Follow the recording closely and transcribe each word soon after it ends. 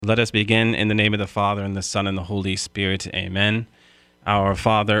Let us begin in the name of the Father, and the Son, and the Holy Spirit. Amen. Our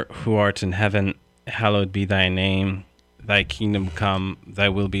Father, who art in heaven, hallowed be thy name. Thy kingdom come, thy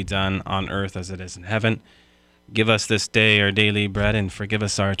will be done on earth as it is in heaven. Give us this day our daily bread, and forgive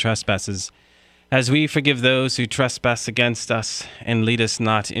us our trespasses, as we forgive those who trespass against us. And lead us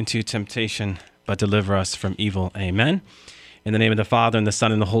not into temptation, but deliver us from evil. Amen. In the name of the Father, and the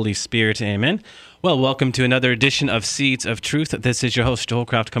Son, and the Holy Spirit. Amen. Well, welcome to another edition of Seeds of Truth. This is your host, Joel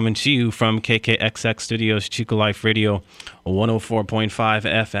Kraft, coming to you from KKXX Studios, Chico Life Radio, 104.5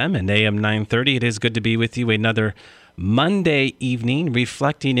 FM and AM 930. It is good to be with you another Monday evening,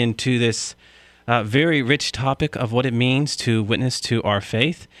 reflecting into this very rich topic of what it means to witness to our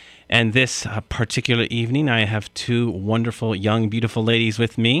faith. And this particular evening, I have two wonderful, young, beautiful ladies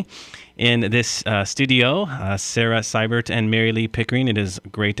with me in this studio, Sarah Seibert and Mary Lee Pickering. It is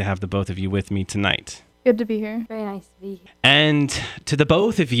great to have the both of you with me tonight. Good to be here. Very nice to be here. And to the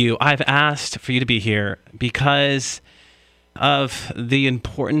both of you, I've asked for you to be here because of the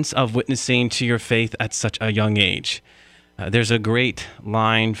importance of witnessing to your faith at such a young age. There's a great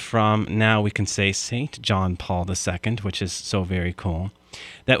line from, now we can say, St. John Paul II, which is so very cool,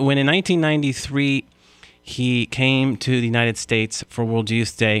 that when in 1993 he came to the United States for World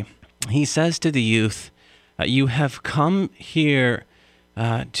Youth Day, he says to the youth, you have come here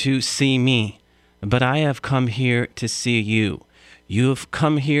to see me, but I have come here to see you. You have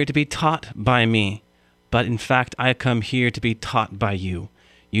come here to be taught by me, but in fact I come here to be taught by you.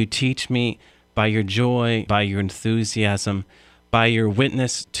 You teach me by your joy, by your enthusiasm, by your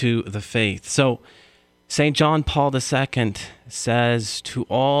witness to the faith. So St. John Paul II says to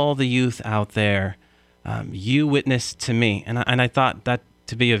all the youth out there, you witness to me. And I thought that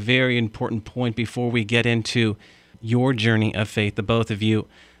to be a very important point before we get into your journey of faith, the both of you,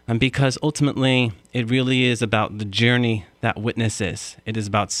 because ultimately it really is about the journey that witness is. It is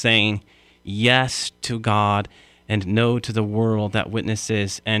about saying yes to God and no to the world that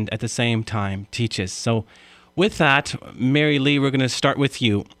witnesses and at the same time teaches. So with that, Mary Lee, we're going to start with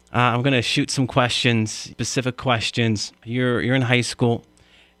you. I'm going to shoot some questions, specific questions. You're in high school,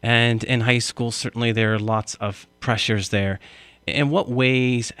 and in high school, certainly there are lots of pressures there. In what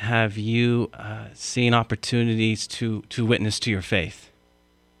ways have you seen opportunities to witness to your faith?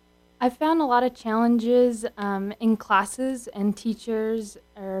 I found a lot of challenges in classes and teachers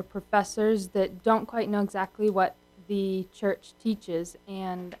or professors that don't quite know exactly what the church teaches.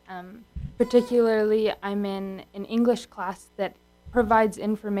 And particularly, I'm in an English class that provides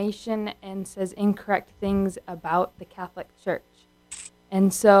information and says incorrect things about the Catholic Church.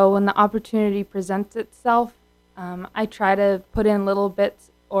 And so when the opportunity presents itself, I try to put in little bits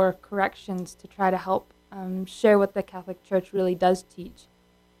or corrections to try to help share what the Catholic Church really does teach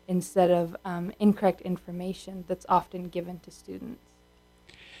instead of incorrect information that's often given to students.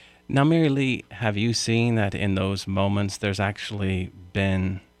 Now, Mary Lee, have you seen that in those moments there's actually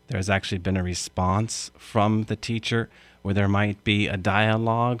been a response from the teacher where there might be a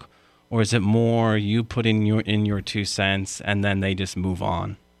dialogue, or is it more you put in your 2 cents and then they just move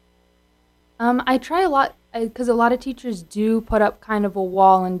on? I try a lot because a lot of teachers do put up kind of a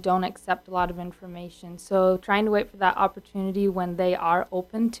wall and don't accept a lot of information. So trying to wait for that opportunity when they are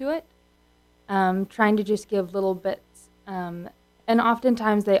open to it, trying to just give little bits. And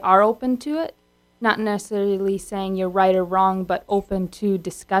oftentimes they are open to it, not necessarily saying you're right or wrong, but open to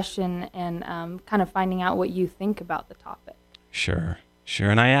discussion and kind of finding out what you think about the topic. Sure.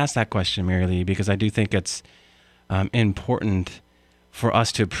 And I asked that question, Mary Lee, because I do think it's important for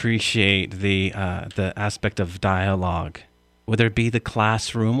us to appreciate the aspect of dialogue, whether it be the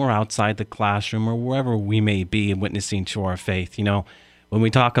classroom or outside the classroom or wherever we may be in witnessing to our faith. You know, when we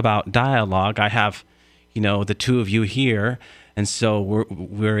talk about dialogue, I have, the two of you here, and so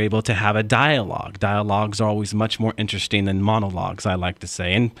we're able to have a dialogue. Dialogues are always much more interesting than monologues, I like to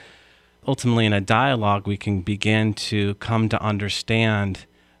say. And ultimately, in a dialogue, we can begin to come to understand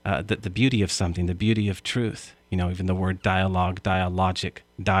the beauty of something, the beauty of truth. Even the word dialogue, dialogic,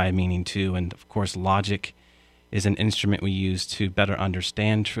 meaning two, and of course, logic is an instrument we use to better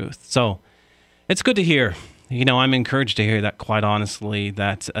understand truth. So it's good to hear. I'm encouraged to hear that, quite honestly,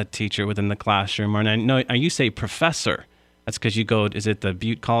 that a teacher within the classroom, or I know you say professor. That's because you go, is it the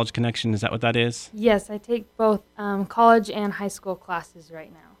Butte College Connection? Is that what that is? Yes, I take both college and high school classes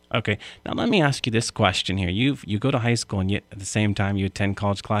right now. Okay. Now, let me ask you this question here. You go to high school, and yet at the same time you attend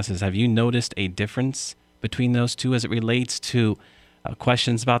college classes. Have you noticed a difference between those two as it relates to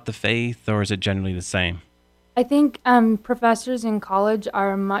questions about the faith, or is it generally the same? I think professors in college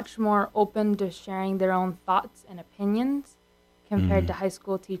are much more open to sharing their own thoughts and opinions compared to high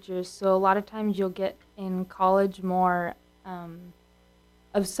school teachers. So a lot of times you'll get in college more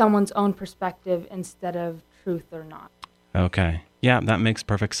of someone's own perspective instead of truth or not. Okay. Yeah, that makes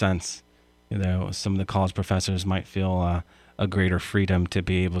perfect sense. Some of the college professors might feel a greater freedom to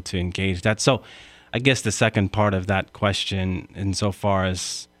be able to engage that. So I guess the second part of that question, insofar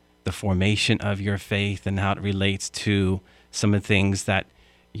as the formation of your faith and how it relates to some of the things that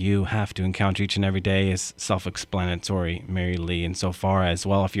you have to encounter each and every day, is self-explanatory, Mary Lee, insofar as,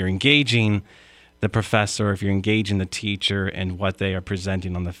 well, if you're engaging the professor, if you're engaging the teacher and what they are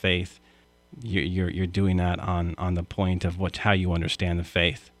presenting on the faith, you're doing that on the point of how you understand the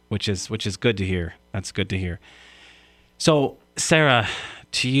faith, which is good to hear. That's good to hear. So, Sarah,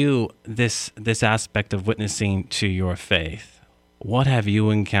 to you, this aspect of witnessing to your faith, what have you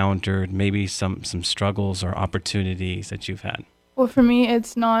encountered? Maybe some struggles or opportunities that you've had. Well, for me,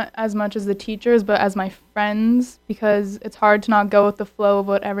 it's not as much as the teachers, but as my friends, because it's hard to not go with the flow of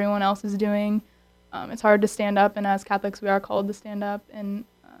what everyone else is doing. It's hard to stand up, and as Catholics, we are called to stand up and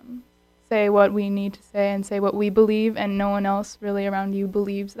say what we need to say and say what we believe, and no one else really around you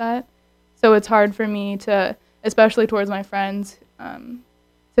believes that. So it's hard for me to, especially towards my friends,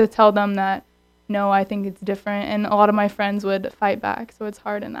 to tell them that, no, I think it's different. And a lot of my friends would fight back, so it's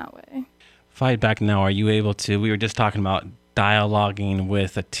hard in that way. Fight back now. Are you able to, we were just talking about dialoguing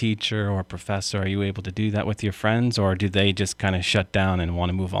with a teacher or a professor. Are you able to do that with your friends, or do they just kind of shut down and want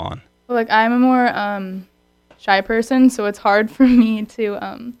to move on? Well, I'm a more shy person, so it's hard for me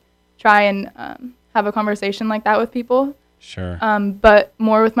to try and have a conversation like that with people. Sure. But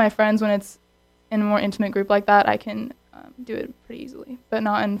more with my friends, when it's in a more intimate group like that, I can do it pretty easily, but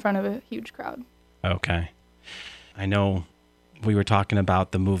not in front of a huge crowd. Okay. I know we were talking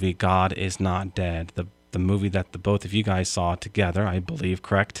about the movie God Is Not Dead, the movie that the both of you guys saw together, I believe,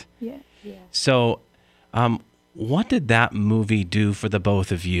 correct? Yeah. So what did that movie do for the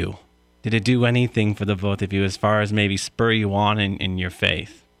both of you? Did it do anything for the both of you as far as maybe spur you on in your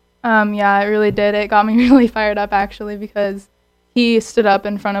faith? Yeah, it really did. It got me really fired up, actually, because he stood up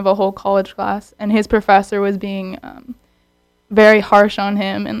in front of a whole college class, and his professor was being very harsh on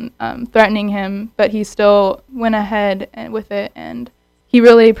him and threatening him, but he still went ahead with it, and he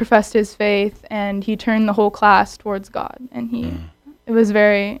really professed his faith, and he turned the whole class towards God, and it was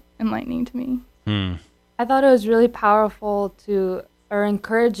very enlightening to me. I thought it was really powerful or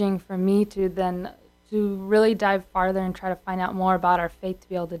encouraging for me to really dive farther and try to find out more about our faith to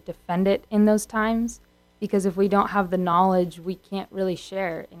be able to defend it in those times, because if we don't have the knowledge, we can't really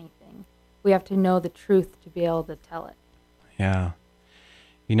share anything. We have to know the truth to be able to tell it. Yeah.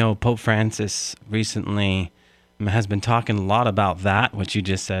 Pope Francis recently has been talking a lot about that, what you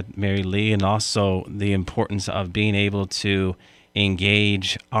just said, Mary Lee, and also the importance of being able to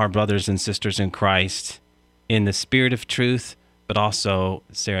engage our brothers and sisters in Christ in the spirit of truth, but also,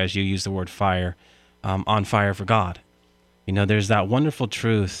 Sarah, as you use the word fire, on fire for God. There's that wonderful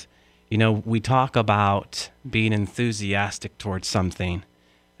truth. We talk about being enthusiastic towards something.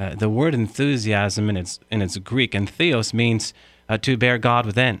 The word enthusiasm in its Greek, and theos, means to bear God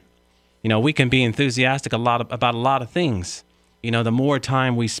within. We can be enthusiastic about a lot of things. The more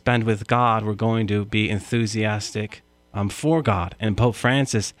time we spend with God, we're going to be enthusiastic for God. And Pope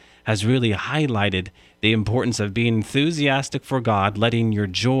Francis has really highlighted the importance of being enthusiastic for God, letting your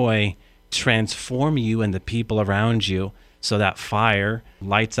joy transform you and the people around you, so that fire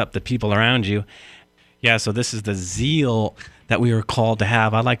lights up the people around you. Yeah, so this is the zeal that we are called to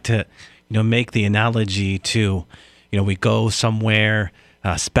have. I like to, make the analogy to, we go somewhere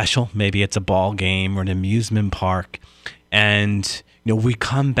special, maybe it's a ball game or an amusement park, and, we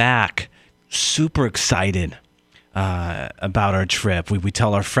come back super excited about our trip. We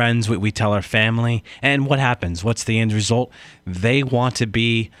tell our friends, we tell our family, and what happens? What's the end result? They want to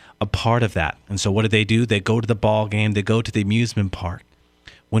be a part of that. And so what do? They go to the ball game, they go to the amusement park.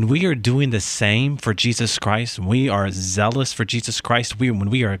 When we are doing the same for Jesus Christ, we are zealous for Jesus Christ, when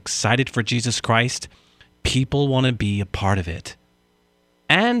we are excited for Jesus Christ, people want to be a part of it.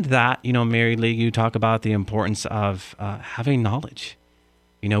 And that, Mary Lee, you talk about the importance of having knowledge.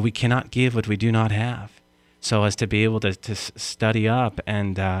 We cannot give what we do not have. So as to be able to study up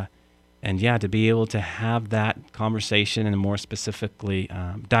and to be able to have that conversation and more specifically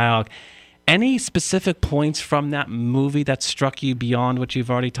dialogue. Any specific points from that movie that struck you beyond what you've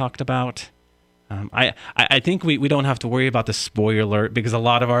already talked about? I think we don't have to worry about the spoiler alert, because a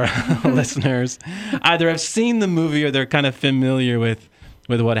lot of our listeners either have seen the movie or they're kind of familiar with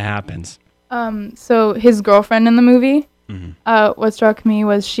what happens. So his girlfriend in the movie, what struck me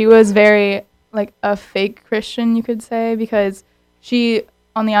was she was very like a fake Christian, you could say, because she,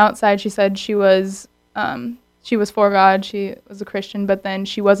 on the outside, she said she was for God, she was a Christian, but then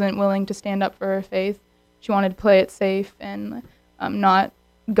she wasn't willing to stand up for her faith. She wanted to play it safe and not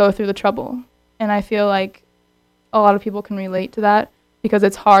go through the trouble. And I feel like a lot of people can relate to that because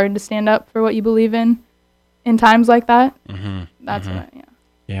it's hard to stand up for what you believe in times like that. That's what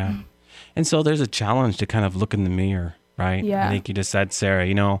Yeah. And so there's a challenge to kind of look in the mirror, right? Yeah. I think you just said, Sarah,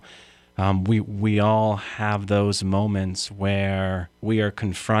 we all have those moments where we are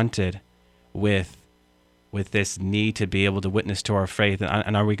confronted with this need to be able to witness to our faith.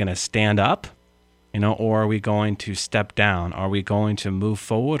 And are we going to stand up, or are we going to step down? Are we going to move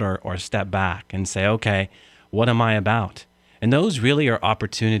forward or step back and say, okay, what am I about? And those really are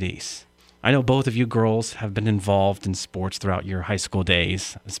opportunities. I know both of you girls have been involved in sports throughout your high school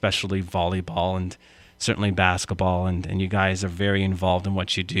days, especially volleyball and certainly basketball, and you guys are very involved in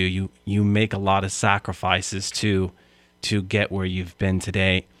what you do. You make a lot of sacrifices to get where you've been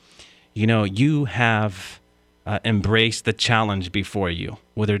today. You have embraced the challenge before you,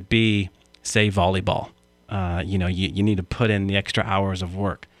 whether it be, say, volleyball. You need to put in the extra hours of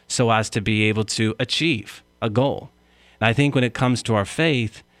work so as to be able to achieve a goal. And I think when it comes to our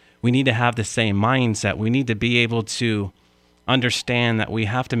faith, we need to have the same mindset. We need to be able to understand that we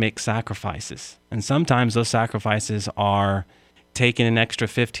have to make sacrifices. And sometimes those sacrifices are taking an extra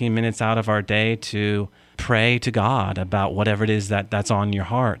 15 minutes out of our day to pray to God about whatever it is that's on your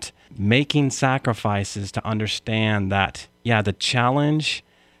heart. Making sacrifices to understand that, the challenge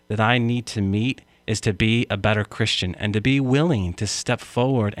that I need to meet is to be a better Christian and to be willing to step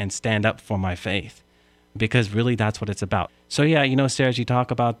forward and stand up for my faith. Because really that's what it's about. So Sarah, as you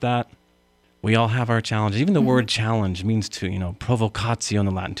talk about that, we all have our challenges. Even the word challenge means to, provocatio in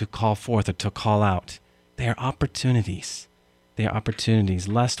the Latin, to call forth or to call out. They are opportunities. They are opportunities,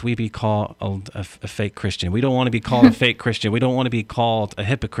 lest we be called a fake Christian. We don't want to be called a fake Christian. We don't want to be called a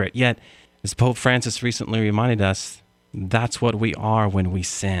hypocrite. Yet, as Pope Francis recently reminded us, that's what we are when we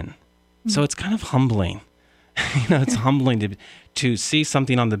sin. So it's kind of humbling. It's humbling to see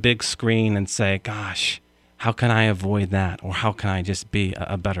something on the big screen and say, gosh, how can I avoid that? Or how can I just be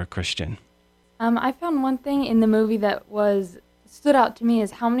a better Christian? I found one thing in the movie that stood out to me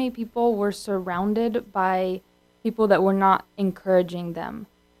is how many people were surrounded by people that were not encouraging them.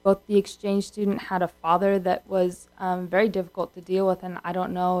 Both the exchange student had a father that was very difficult to deal with, and I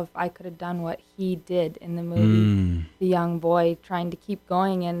don't know if I could have done what he did in the movie. The young boy trying to keep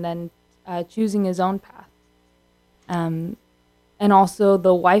going and then choosing his own path. And also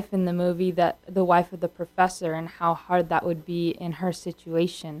the wife in the movie, the wife of the professor, and how hard that would be in her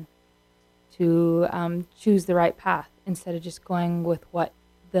situation to choose the right path instead of just going with what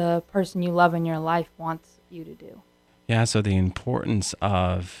the person you love in your life wants you to do. Yeah, so the importance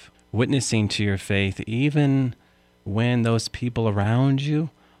of witnessing to your faith, even when those people around you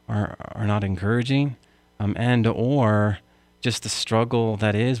are not encouraging, and or just the struggle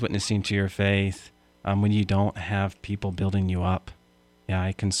that is witnessing to your faith when you don't have people building you up. Yeah,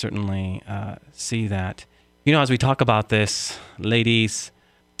 I can certainly see that. As we talk about this, ladies,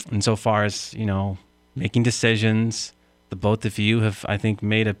 insofar as, making decisions, the both of you have, I think,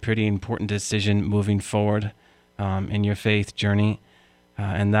 made a pretty important decision moving forward in your faith journey.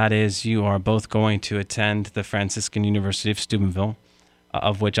 And that is you are both going to attend the Franciscan University of Steubenville,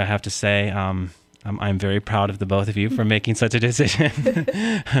 of which I have to say I'm very proud of the both of you for making such a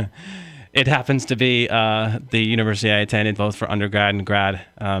decision. It happens to be the university I attended both for undergrad and grad.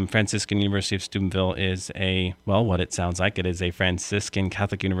 Franciscan University of Steubenville is what it sounds like. It is a Franciscan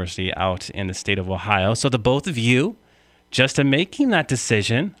Catholic university out in the state of Ohio. So the both of you, just in making that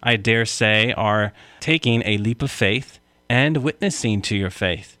decision, I dare say, are taking a leap of faith and witnessing to your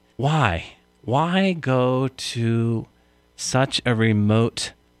faith. Why? Why go to such a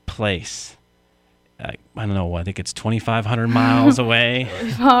remote place? I don't know, I think it's 2,500 miles away.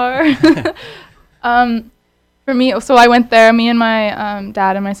 Really far. For me, so I went there, me and my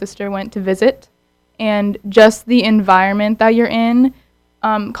dad and my sister went to visit, and just the environment that you're in,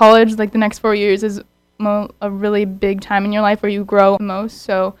 college, like the next 4 years is a really big time in your life where you grow most,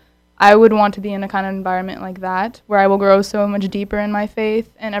 so I would want to be in a kind of environment like that, where I will grow so much deeper in my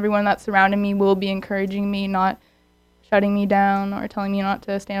faith, and everyone that's surrounding me will be encouraging me, not shutting me down or telling me not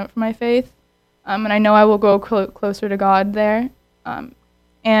to stand up for my faith. And I know I will grow closer to God there.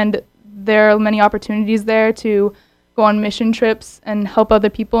 And there are many opportunities there to go on mission trips and help other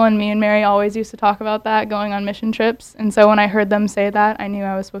people. And me and Mary always used to talk about that, going on mission trips. And so when I heard them say that, I knew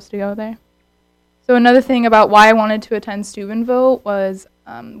I was supposed to go there. So another thing about why I wanted to attend Steubenville was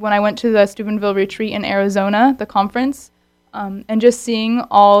when I went to the Steubenville retreat in Arizona, the conference, and just seeing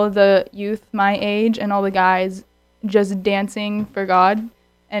all the youth my age and all the guys just dancing for God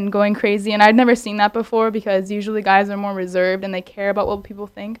and going crazy. And I'd never seen that before because usually guys are more reserved and they care about what people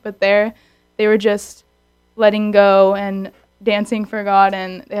think. But there, they were just letting go and dancing for God,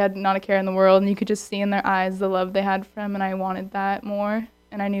 and they had not a care in the world, and you could just see in their eyes the love they had for Him, and I wanted that more,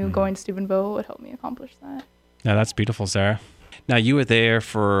 and I knew going to Steubenville would help me accomplish that. Yeah, that's beautiful, Sarah. Now, you were there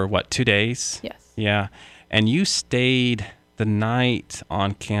for, 2 days? Yes. Yeah. And you stayed the night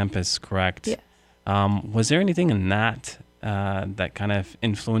on campus, correct? Yes. Was there anything in that that kind of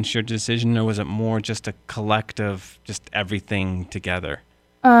influenced your decision, or was it more just a collective, just everything together?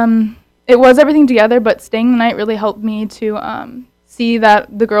 It was everything together, but staying the night really helped me to see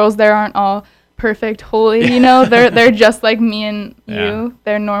that the girls there aren't all perfect, holy, they're just like me and you. Yeah.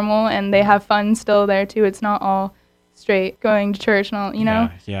 They're normal, and they have fun still there too. It's not all straight going to church and all,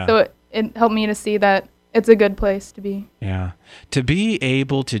 Yeah. So it helped me to see that it's a good place to be. Yeah. To be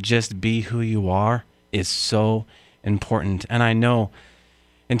able to just be who you are is so important. And I know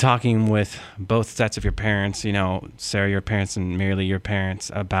in talking with both sets of your parents, Sarah, your parents, and Mary, your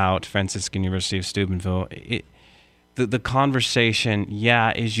parents, about Franciscan University of Steubenville, the conversation,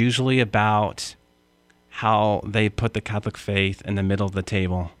 is usually about how they put the Catholic faith in the middle of the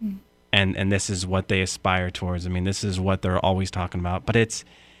table. Mm. And this is what they aspire towards. I mean, this is what they're always talking about. But it's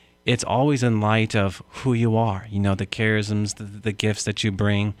always in light of who you are, the charisms, the gifts that you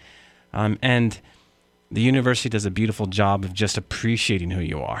bring. And the university does a beautiful job of just appreciating who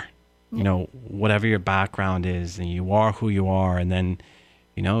you are. Whatever your background is, and you are who you are. And then,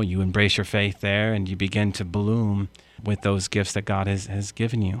 you embrace your faith there, and you begin to bloom with those gifts that God has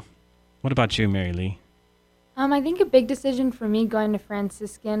given you. What about you, Mary Lee? I think a big decision for me going to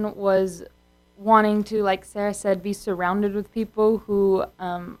Franciscan was wanting to, like Sarah said, be surrounded with people who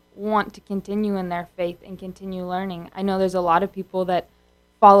want to continue in their faith and continue learning. I know there's a lot of people that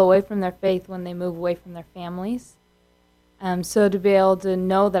fall away from their faith when they move away from their families. So to be able to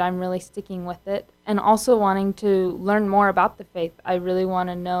know that I'm really sticking with it, and also wanting to learn more about the faith. I really want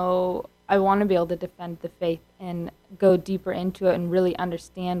to know, I want to be able to defend the faith and go deeper into it and really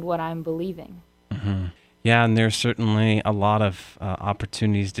understand what I'm believing. Mm-hmm. Yeah, and there's certainly a lot of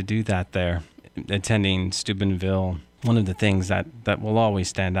opportunities to do that there. Attending Steubenville, one of the things that will always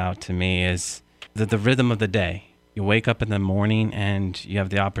stand out to me is the rhythm of the day. You wake up in the morning and you have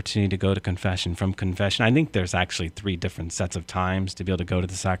the opportunity to go to confession. From confession, I think there's actually 3 different sets of times to be able to go to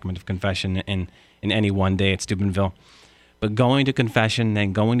the sacrament of confession in any one day at Steubenville. But going to confession,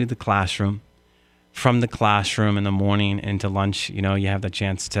 then going to the classroom, from the classroom in the morning into lunch, you have the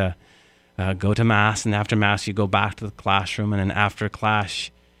chance to go to Mass, and after Mass you go back to the classroom, and then after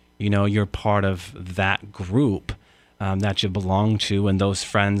class, you're part of that group that you belong to and those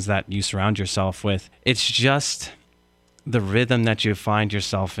friends that you surround yourself with. It's just the rhythm that you find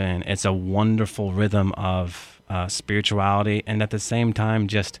yourself in. It's a wonderful rhythm of spirituality, and at the same time,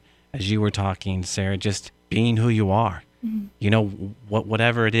 just as you were talking, Sarah, just being who you are. Mm-hmm.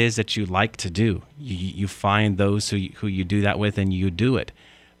 Whatever it is that you like to do, you find those who you do that with, and you do it.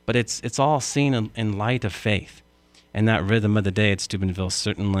 But it's all seen in light of faith. And that rhythm of the day at Steubenville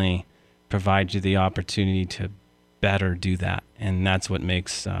certainly provides you the opportunity to better do that. And that's what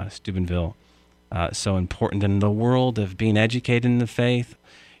makes Steubenville so important. In the world of being educated in the faith,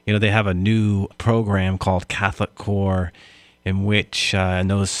 they have a new program called Catholic Core, in which in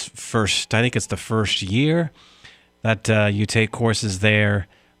those first, I think it's the first year that you take courses there,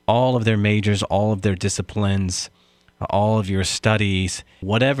 all of their majors, all of their disciplines, all of your studies,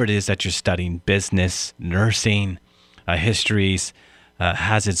 whatever it is that you're studying, business, nursing, histories,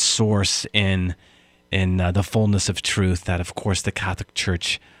 has its source in the fullness of truth that, of course, the Catholic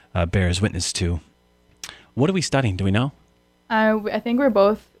Church bears witness to. What are we studying? Do we know? I think we're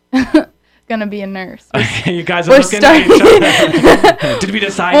both gonna be a nurse. You guys are looking at each other. Did we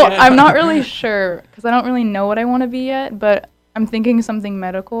decide yet? I'm not really sure because I don't really know what I want to be yet, but I'm thinking something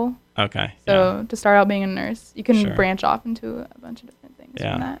medical. Okay. So to start out being a nurse, you can branch off into a bunch of different things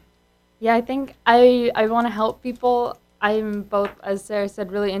from that. Yeah, I think I want to help people. I'm both, as Sarah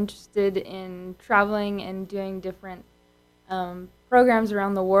said, really interested in traveling and doing different programs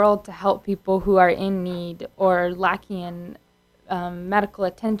around the world to help people who are in need or lacking in medical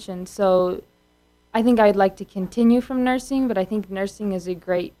attention. So I think I'd like to continue from nursing, but I think nursing is a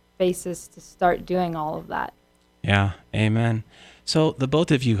great basis to start doing all of that. Yeah, amen. So the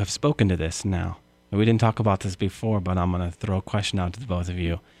both of you have spoken to this now. We didn't talk about this before, but I'm going to throw a question out to the both of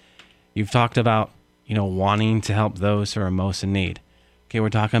you. You've talked about, wanting to help those who are most in need. Okay, we're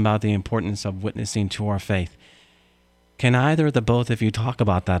talking about the importance of witnessing to our faith. Can either of the both of you talk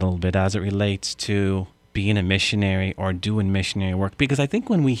about that a little bit as it relates to being a missionary or doing missionary work? Because I think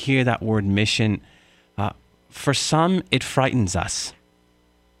when we hear that word mission, for some, it frightens us.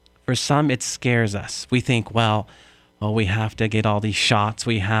 For some, it scares us. We think, well, well, we have to get all these shots.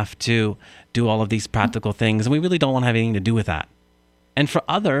 We have to do all of these practical things. And we really don't want to have anything to do with that. And for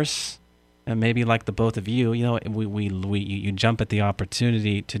others, and maybe like the both of you, you know, you jump at the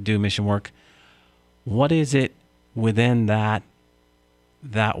opportunity to do mission work. What is it within that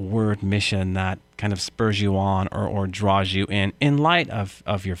word mission that kind of spurs you on or draws you in light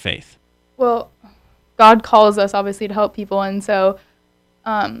of your faith? Well, God calls us obviously to help people, and so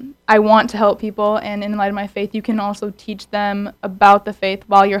I want to help people, and in light of my faith, you can also teach them about the faith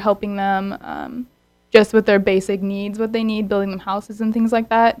while you're helping them just with their basic needs, what they need, building them houses and things like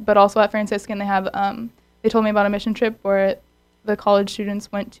that. But also at Franciscan, they have, they told me about a mission trip where the college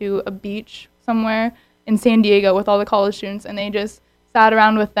students went to a beach somewhere in San Diego with all the college students, and they just sat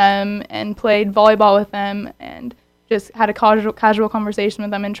around with them and played volleyball with them and just had a casual conversation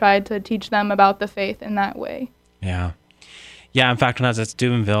with them and tried to teach them about the faith in that way. Yeah. Yeah, in fact, when I was at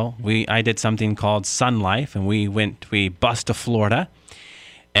Steubenville, I did something called Sun Life, and we bused to Florida,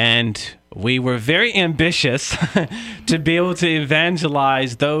 and we were very ambitious to be able to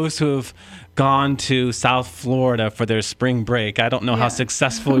evangelize those who have gone to South Florida for their spring break. I don't know how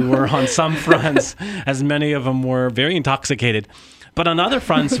successful we were on some fronts, as many of them were very intoxicated, but on other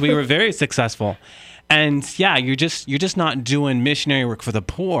fronts, we were very successful. And yeah, you're just not doing missionary work for the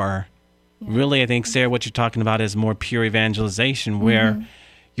poor. Really, I think, Sarah, what you're talking about is more pure evangelization, where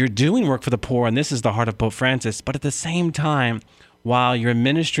you're doing work for the poor, and this is the heart of Pope Francis, but at the same time, while you're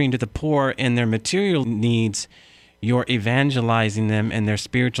ministering to the poor in their material needs, you're evangelizing them in their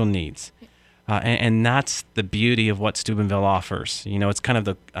spiritual needs. And that's the beauty of what Steubenville offers. You know, it's kind of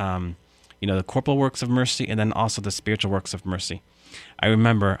the corporal works of mercy and then also the spiritual works of mercy. I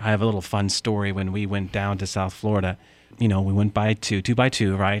remember, I have a little fun story when we went down to South Florida. You know, we went by two by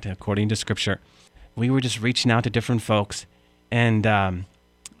two, right, according to Scripture. We were just reaching out to different folks. And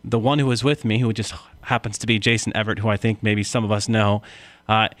the one who was with me, who just happens to be Jason Everett, who I think maybe some of us know,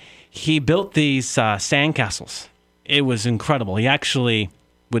 he built these sandcastles. It was incredible. He actually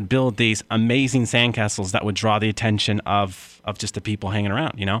would build these amazing sandcastles that would draw the attention of just the people hanging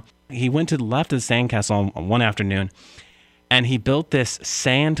around, you know. He went to the left of the sandcastle on one afternoon, and he built this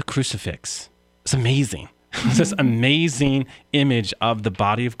sand crucifix. It's amazing. It's this amazing image of the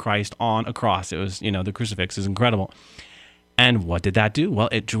body of Christ on a cross. It was, you know, the crucifix is incredible. And what did that do? Well,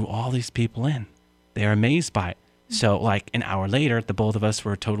 it drew all these people in. They're amazed by it. So like an hour later, the both of us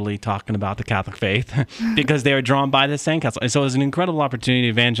were totally talking about the Catholic faith because they were drawn by the sandcastle. And so it was an incredible opportunity to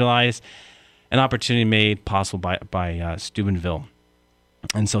evangelize, an opportunity made possible by Steubenville.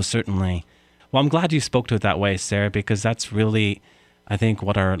 And so certainly, well, I'm glad you spoke to it that way, Sarah, because that's really, I think,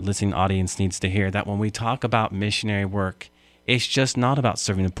 what our listening audience needs to hear, that when we talk about missionary work, it's just not about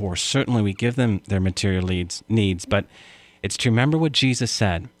serving the poor. Certainly we give them their material needs, but it's to remember what Jesus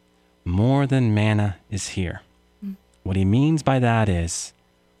said, more than manna is here. What he means by that is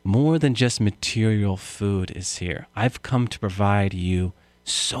more than just material food is here. I've come to provide you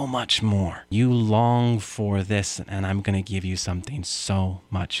so much more. You long for this, and I'm going to give you something so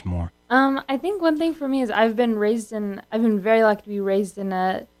much more. I think one thing for me is I've been very lucky to be raised in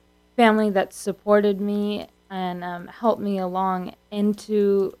a family that supported me and helped me along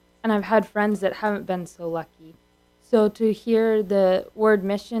and I've had friends that haven't been so lucky. So to hear the word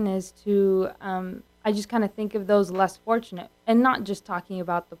mission is to, I just kind of think of those less fortunate, and not just talking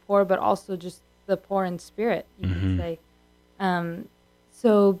about the poor, but also just the poor in spirit, you could say.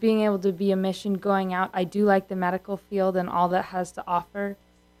 So being able to be a mission going out, I do like the medical field and all that has to offer.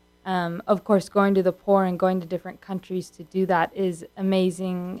 Of course, going to the poor and going to different countries to do that is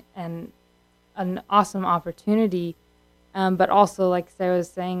amazing and an awesome opportunity. But also, like Sarah was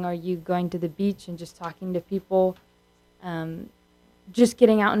saying, are you going to the beach and just talking to people? Just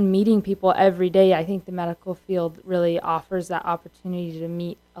getting out and meeting people every day. I think the medical field really offers that opportunity to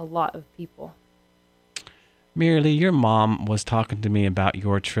meet a lot of people. Mary Lee, your mom was talking to me about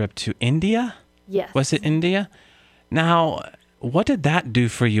your trip to India? Yes. Was it India? Now, what did that do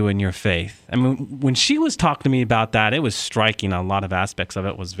for you in your faith? I mean, when she was talking to me about that, it was striking. A lot of aspects of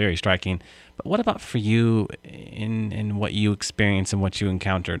it was very striking. But what about for you in what you experienced and what you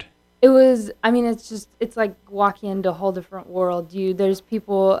encountered? It was, I mean, it's like walking into a whole different world. There's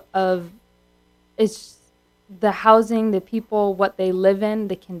people it's the housing, the people, what they live in,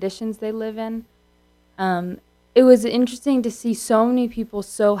 the conditions they live in. It was interesting to see so many people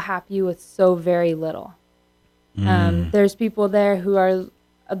so happy with so very little. There's people there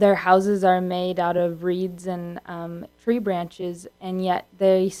their houses are made out of reeds and tree branches, and yet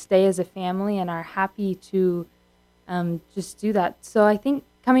they stay as a family and are happy to just do that. So I think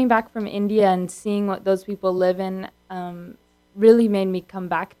coming back from India and seeing what those people live in really made me come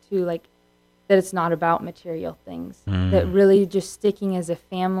back to like that it's not about material things, that really just sticking as a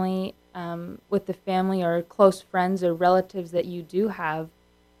family with the family or close friends or relatives that you do have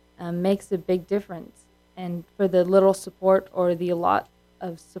makes a big difference. And for the little support or the lot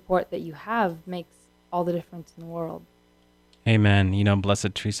of support that you have makes all the difference in the world. Amen.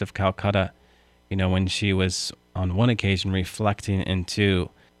 Blessed Teresa of Calcutta, when she was on one occasion reflecting into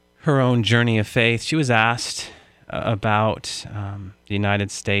her own journey of faith, she was asked about the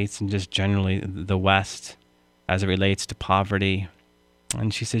United States and just generally the West as it relates to poverty.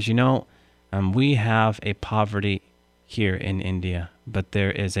 And she says, we have a poverty here in India, but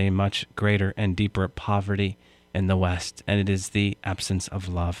there is a much greater and deeper poverty in the West, and it is the absence of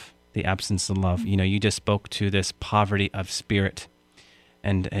love. The absence of love. You just spoke to this poverty of spirit.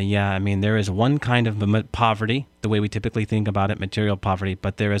 And there is one kind of poverty, the way we typically think about it, material poverty,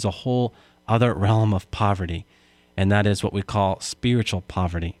 but there is a whole other realm of poverty, and that is what we call spiritual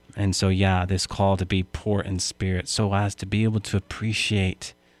poverty. And so, this call to be poor in spirit, so as to be able to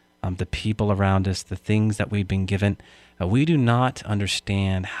appreciate the people around us, the things that we've been given. We do not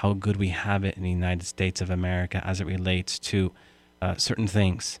understand how good we have it in the United States of America as it relates to certain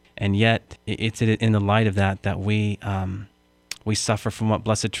things. And yet, it's in the light of that we suffer from what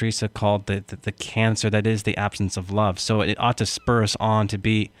Blessed Teresa called the cancer that is the absence of love. So it ought to spur us on to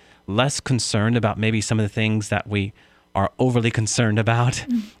be less concerned about maybe some of the things that we are overly concerned about,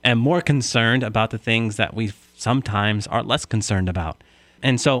 and more concerned about the things that we sometimes are less concerned about.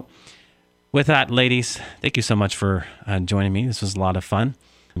 And so with that, ladies, thank you so much for joining me. This was a lot of fun.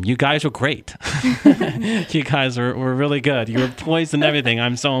 You guys were great. You guys were really good. You were poised and everything.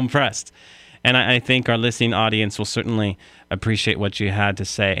 I'm so impressed. And I think our listening audience will certainly appreciate what you had to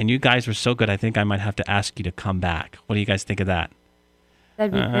say. And you guys were so good, I think I might have to ask you to come back. What do you guys think of that?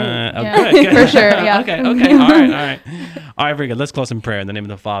 That'd be great. Good. For sure, yeah. Okay. All right. All right, very good. Let's close in prayer in the name of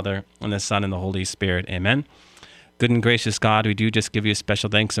the Father, and the Son, and the Holy Spirit. Amen. Good and gracious God, we do just give you special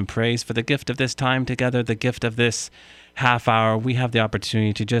thanks and praise for the gift of this time together, the gift of this half hour. We have the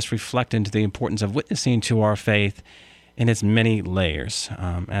opportunity to just reflect into the importance of witnessing to our faith in its many layers.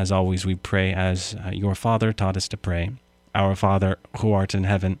 As always, we pray as your Father taught us to pray. Our Father, who art in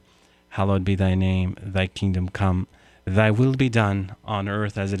heaven, hallowed be thy name. Thy kingdom come. Thy will be done on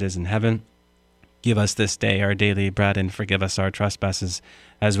earth as it is in heaven. Give us this day our daily bread, and forgive us our trespasses,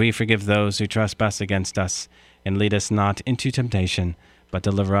 as we forgive those who trespass against us. And lead us not into temptation, but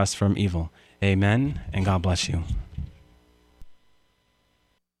deliver us from evil. Amen, and God bless you.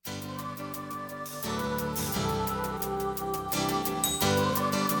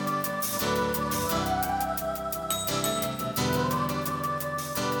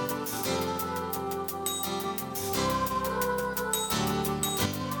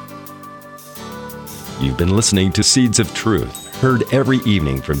 You've been listening to Seeds of Truth, heard every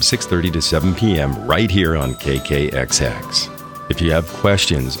evening from 6:30 to 7 p.m. right here on KKXX. If you have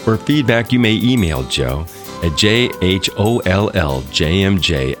questions or feedback, you may email Joe at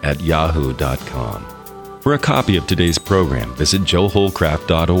jholljmj@yahoo.com. For a copy of today's program, visit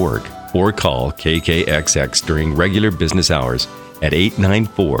joeholcraft.org or call KKXX during regular business hours at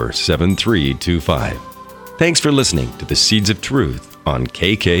 894-7325. Thanks for listening to the Seeds of Truth on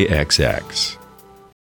KKXX.